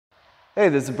Hey,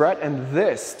 this is Brett, and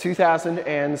this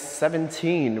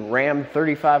 2017 Ram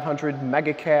 3500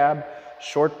 Megacab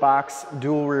Shortbox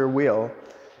dual rear wheel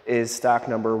is stock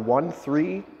number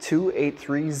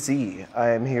 13283Z.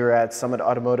 I am here at Summit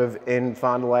Automotive in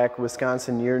Fond du Lac,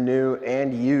 Wisconsin, your new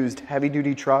and used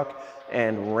heavy-duty truck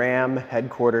and Ram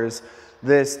headquarters.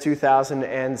 This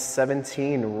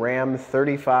 2017 Ram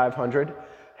 3500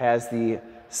 has the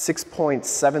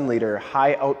 6.7 liter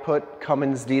high output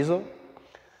Cummins diesel.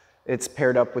 It's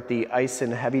paired up with the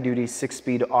Aisin heavy-duty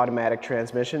 6-speed automatic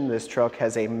transmission. This truck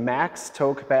has a max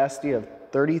tow capacity of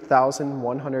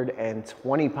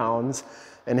 30,120 pounds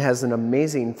and has an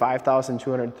amazing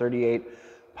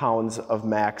 5,238 pounds of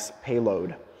max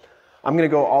payload. I'm going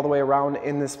to go all the way around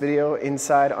in this video,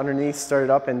 inside, underneath, start it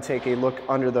up, and take a look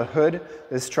under the hood.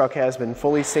 This truck has been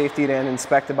fully safetied and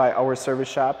inspected by our service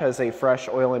shop, has a fresh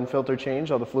oil and filter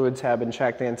change. All the fluids have been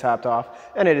checked and topped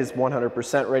off, and it is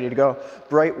 100% ready to go.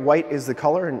 Bright white is the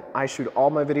color, and I shoot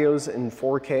all my videos in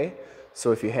 4K.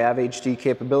 So if you have HD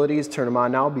capabilities, turn them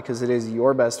on now, because it is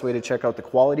your best way to check out the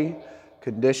quality,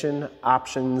 condition,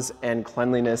 options, and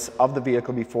cleanliness of the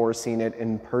vehicle before seeing it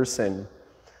in person.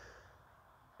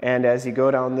 And as you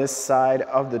go down this side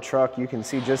of the truck, you can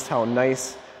see just how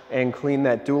nice and clean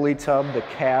that dually tub, the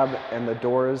cab, and the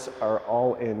doors are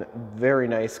all in very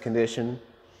nice condition.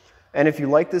 And if you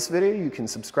like this video, you can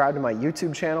subscribe to my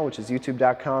YouTube channel, which is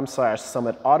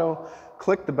youtube.com/SummitAuto.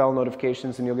 Click the bell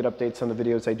notifications and you'll get updates on the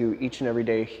videos I do each and every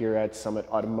day here at Summit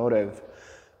Automotive.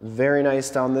 Very nice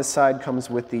down this side,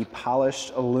 comes with the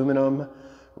polished aluminum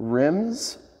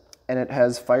rims, and it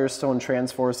has Firestone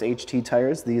Transforce HT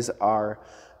tires. These are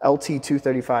L.T.C.H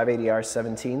 235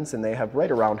 ADR17s, and they have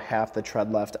right around half the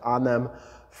tread left on them.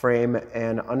 Frame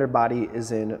and underbody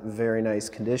is in very nice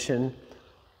condition.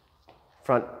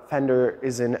 Front fender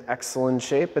is in excellent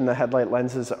shape, and the headlight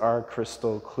lenses are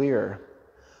crystal clear.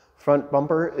 Front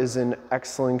bumper is in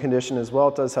excellent condition as well.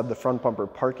 It does have the front bumper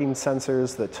parking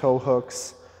sensors, the tow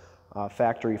hooks,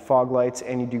 factory fog lights,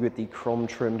 and you do get the chrome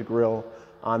trimmed grille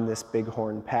on this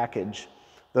Bighorn package.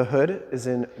 The hood is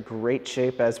in great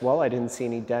shape as well. I didn't see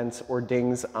any dents or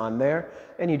dings on there,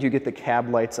 and you do get the cab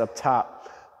lights up top.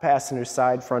 Passenger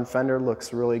side front fender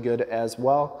looks really good as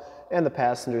well, and the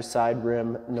passenger side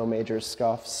rim, no major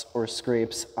scuffs or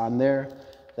scrapes on there.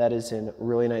 That is in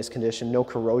really nice condition. No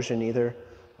corrosion either.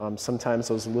 Sometimes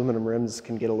those aluminum rims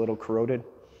can get a little corroded.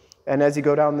 And as you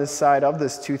go down this side of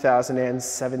this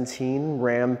 2017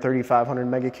 Ram 3500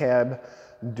 Megacab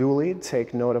dually,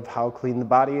 take note of how clean the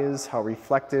body is, how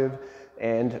reflective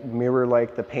and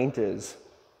mirror-like the paint is.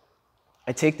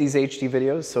 I take these HD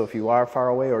videos, so if you are far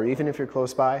away or even if you're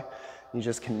close by, you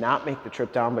just cannot make the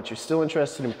trip down, but you're still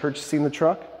interested in purchasing the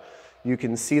truck, you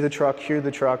can see the truck, hear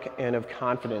the truck, and have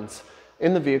confidence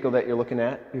in the vehicle that you're looking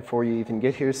at before you even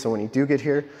get here. So when you do get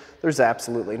here, there's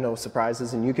absolutely no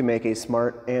surprises, and you can make a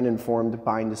smart and informed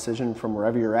buying decision from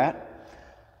wherever you're at.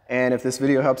 And if this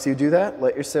video helps you do that,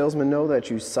 let your salesman know that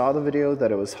you saw the video,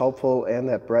 that it was helpful, and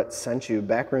that Brett sent you.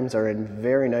 Back rims are in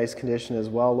very nice condition as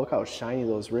well. Look how shiny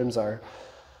those rims are.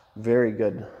 Very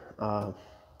good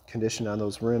condition on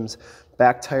those rims.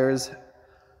 Back tires,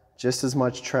 just as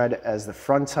much tread as the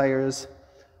front tires.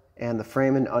 And the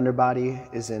frame and underbody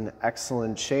is in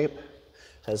excellent shape.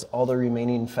 Has all the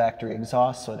remaining factory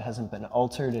exhaust, so it hasn't been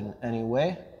altered in any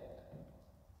way.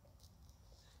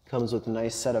 Comes with a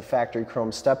nice set of factory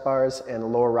chrome step bars, and the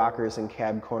lower rockers and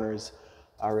cab corners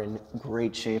are in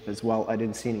great shape as well. I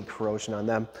didn't see any corrosion on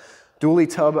them. Dually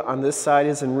tub on this side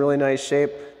is in really nice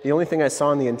shape. The only thing I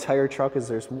saw in the entire truck is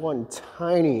there's one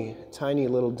tiny, tiny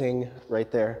little ding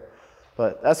right there.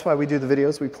 But that's why we do the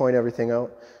videos. We point everything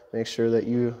out, make sure that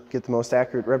you get the most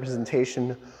accurate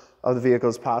representation of the vehicle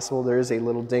as possible. There is a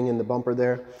little ding in the bumper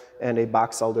there and a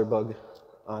box elder bug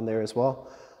on there as well.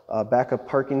 Backup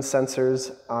parking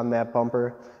sensors on that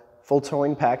bumper. Full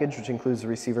towing package, which includes the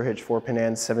receiver hitch 4-pin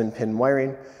and 7-pin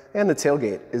wiring. And the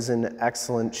tailgate is in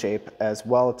excellent shape as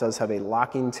well. It does have a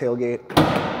locking tailgate,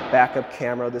 backup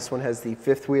camera. This one has the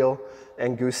 5th wheel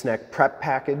and gooseneck prep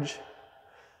package,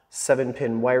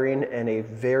 7-pin wiring, and a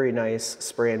very nice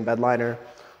spray and bed liner.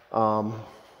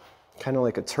 Kind of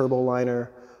like a turbo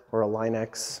liner or a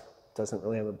Line-X. Doesn't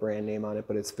really have a brand name on it,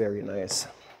 but it's very nice.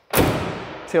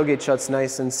 Tailgate shuts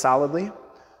nice and solidly.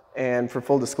 And for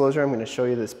full disclosure, I'm going to show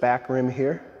you this back rim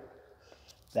here.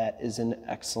 That is in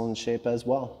excellent shape as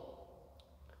well.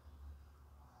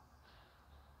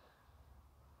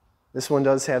 This one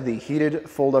does have the heated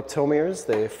fold-up tow mirrors.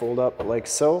 They fold up like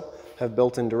so, have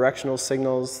built-in directional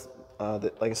signals.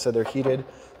 Like I said, they're heated,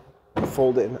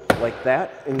 fold in like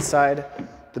that. Inside,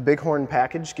 the Bighorn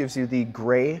package gives you the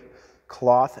gray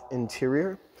cloth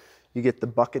interior. You get the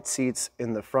bucket seats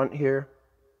in the front here.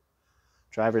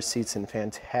 Driver's seat's in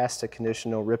fantastic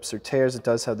condition, no rips or tears. It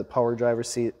does have the power driver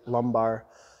seat, lumbar,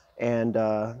 and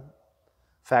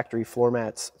factory floor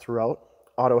mats throughout.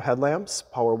 Auto headlamps,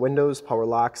 power windows, power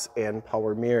locks, and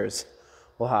power mirrors.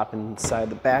 We'll hop inside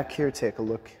the back here, take a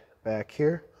look back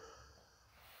here.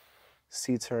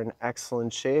 Seats are in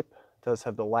excellent shape. It does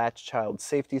have the latch child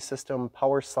safety system,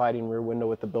 power sliding rear window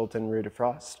with the built-in rear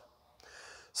defrost.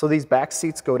 So these back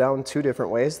seats go down two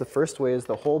different ways. The first way is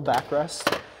the whole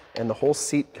backrest and the whole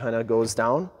seat kind of goes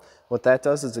down. What that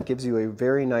does is it gives you a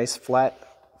very nice flat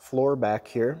floor back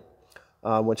here,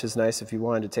 which is nice if you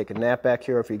wanted to take a nap back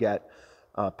here, or if you got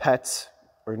pets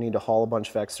or need to haul a bunch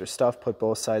of extra stuff, put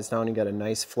both sides down. You got a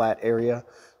nice flat area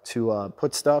to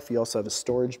put stuff. You also have a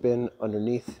storage bin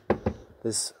underneath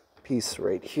this piece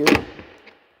right here.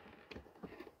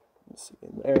 Let's see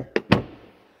in there.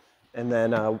 And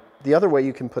then the other way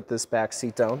you can put this back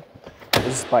seat down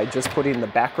is by just putting the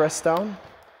backrest down,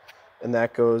 and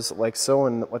that goes like so,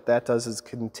 and what that does is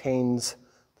contains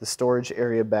the storage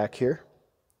area back here.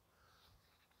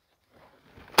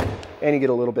 And you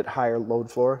get a little bit higher load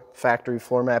floor, factory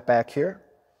floor mat back here,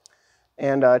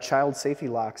 and child safety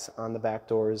locks on the back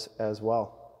doors as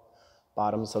well.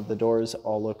 Bottoms of the doors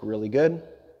all look really good.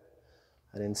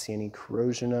 I didn't see any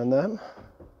corrosion on them.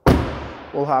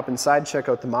 We'll hop inside, check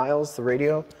out the miles, the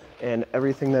radio, and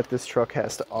everything that this truck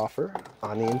has to offer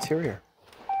on the interior.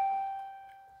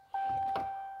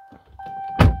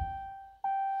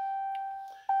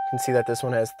 You can see that this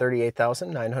one has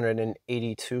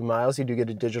 38,982 miles. You do get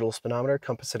a digital speedometer,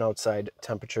 compass and outside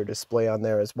temperature display on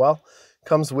there as well.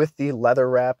 Comes with the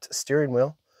leather-wrapped steering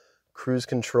wheel, cruise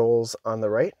controls on the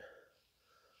right,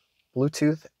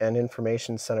 Bluetooth and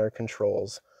information center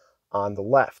controls on the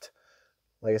left.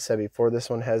 Like I said before, this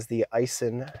one has the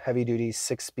Aisin heavy-duty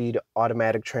 6-speed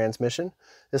automatic transmission.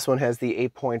 This one has the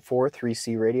 8.4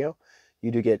 3C radio.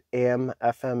 You do get AM,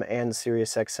 FM, and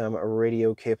Sirius XM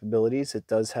radio capabilities. It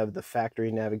does have the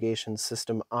factory navigation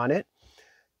system on it.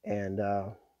 And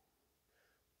when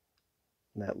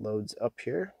that loads up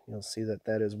here, you'll see that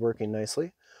that is working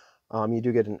nicely. You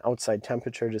do get an outside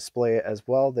temperature display as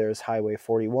well. There's Highway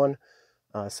 41,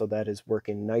 so that is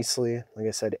working nicely. Like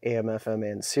I said, AM, FM,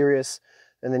 and Sirius.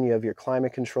 And then you have your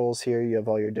climate controls here. You have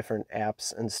all your different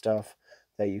apps and stuff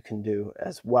that you can do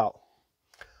as well.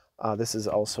 This is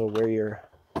also where your,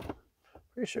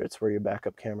 pretty sure it's where your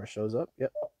backup camera shows up.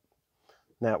 Yep.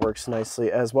 And that works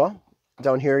nicely as well.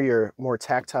 Down here, your more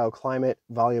tactile climate,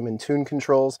 volume, and tune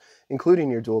controls,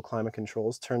 including your dual climate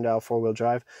controls, turn dial 4-wheel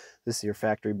drive. This is your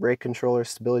factory brake controller,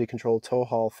 stability control, tow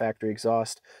haul, factory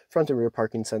exhaust, front and rear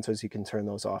parking sensors. You can turn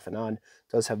those off and on.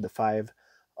 It does have the 5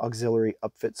 auxiliary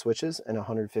upfit switches and a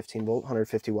 115-volt,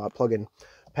 150-watt plug-in.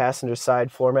 Passenger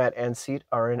side floor mat and seat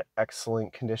are in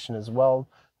excellent condition as well.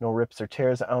 No rips or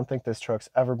tears. I don't think this truck's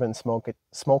ever been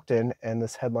smoked in, and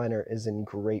this headliner is in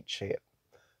great shape.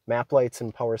 Map lights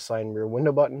and power sliding rear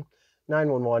window button,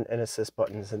 911 and assist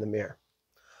buttons in the mirror.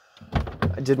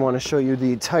 I did want to show you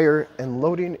the tire and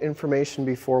loading information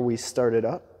before we started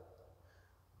up,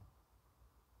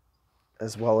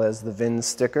 as well as the VIN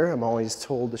sticker. I'm always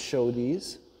told to show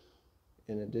these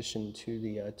in addition to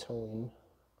the towing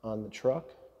on the truck,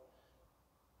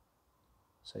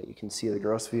 so you can see the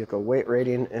gross vehicle weight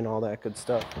rating and all that good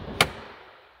stuff.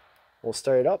 We'll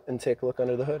start it up and take a look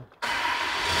under the hood.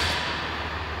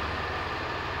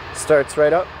 Starts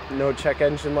right up, no check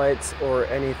engine lights or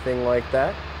anything like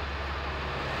that.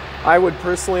 I would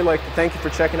personally like to thank you for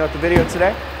checking out the video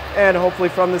today, and hopefully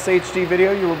from this HD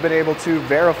video you have been able to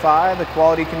verify the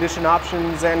quality, condition,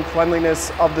 options, and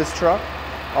cleanliness of this truck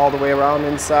all the way around,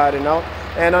 inside and out.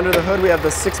 And under the hood we have the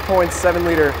 6.7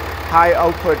 liter high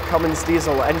output Cummins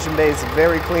diesel. Engine bay is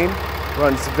very clean,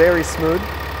 runs very smooth.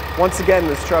 Once again,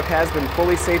 this truck has been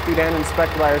fully safetied and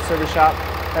inspected by our service shop,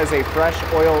 has a fresh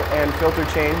oil and filter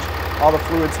change. All the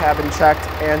fluids have been checked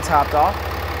and topped off,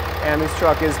 and this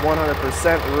truck is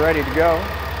 100% ready to go.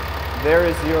 There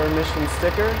is your emission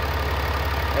sticker,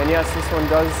 and yes, this one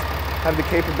does have the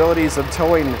capabilities of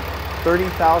towing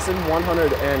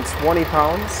 30,120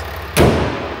 pounds,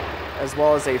 as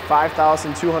well as a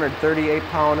 5,238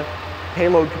 pound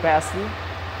payload capacity.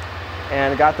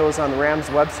 And I got those on the Ram's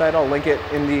website. I'll link it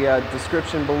in the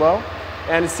description below.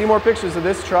 And to see more pictures of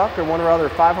this truck or one of our other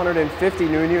 550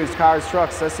 new and used cars,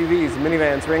 trucks, SUVs,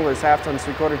 minivans, Wranglers, half tons,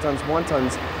 3/4 tons, 1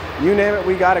 tons, you name it,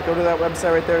 we got it. Go to that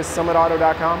website right there,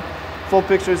 summitauto.com. Full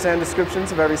pictures and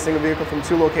descriptions of every single vehicle from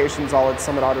 2 locations, all at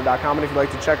summitauto.com. And if you'd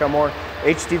like to check out more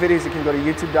HD videos, you can go to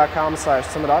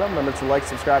youtube.com/summitauto. Remember to like,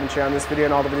 subscribe, and share on this video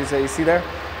and all the videos that you see there.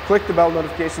 Click the bell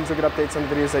notifications to get updates on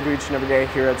the videos I do each and every day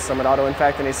here at Summit Auto. In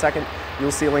fact, in a second, you'll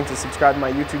see a link to subscribe to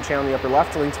my YouTube channel in the upper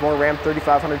left, a link to more Ram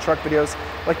 3500 truck videos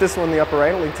like this one in the upper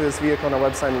right, a link to this vehicle on our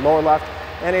website in the lower left,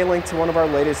 and a link to one of our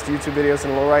latest YouTube videos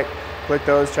in the lower right. Click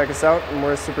those, check us out, and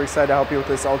we're super excited to help you with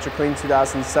this ultra clean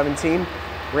 2017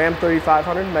 Ram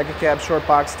 3500 Megacab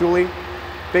Shortbox Dually,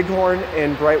 Bighorn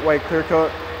in bright white clear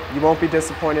coat. You won't be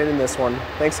disappointed in this one.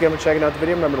 Thanks again for checking out the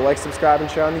video. Remember to like, subscribe,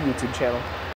 and share on the YouTube channel.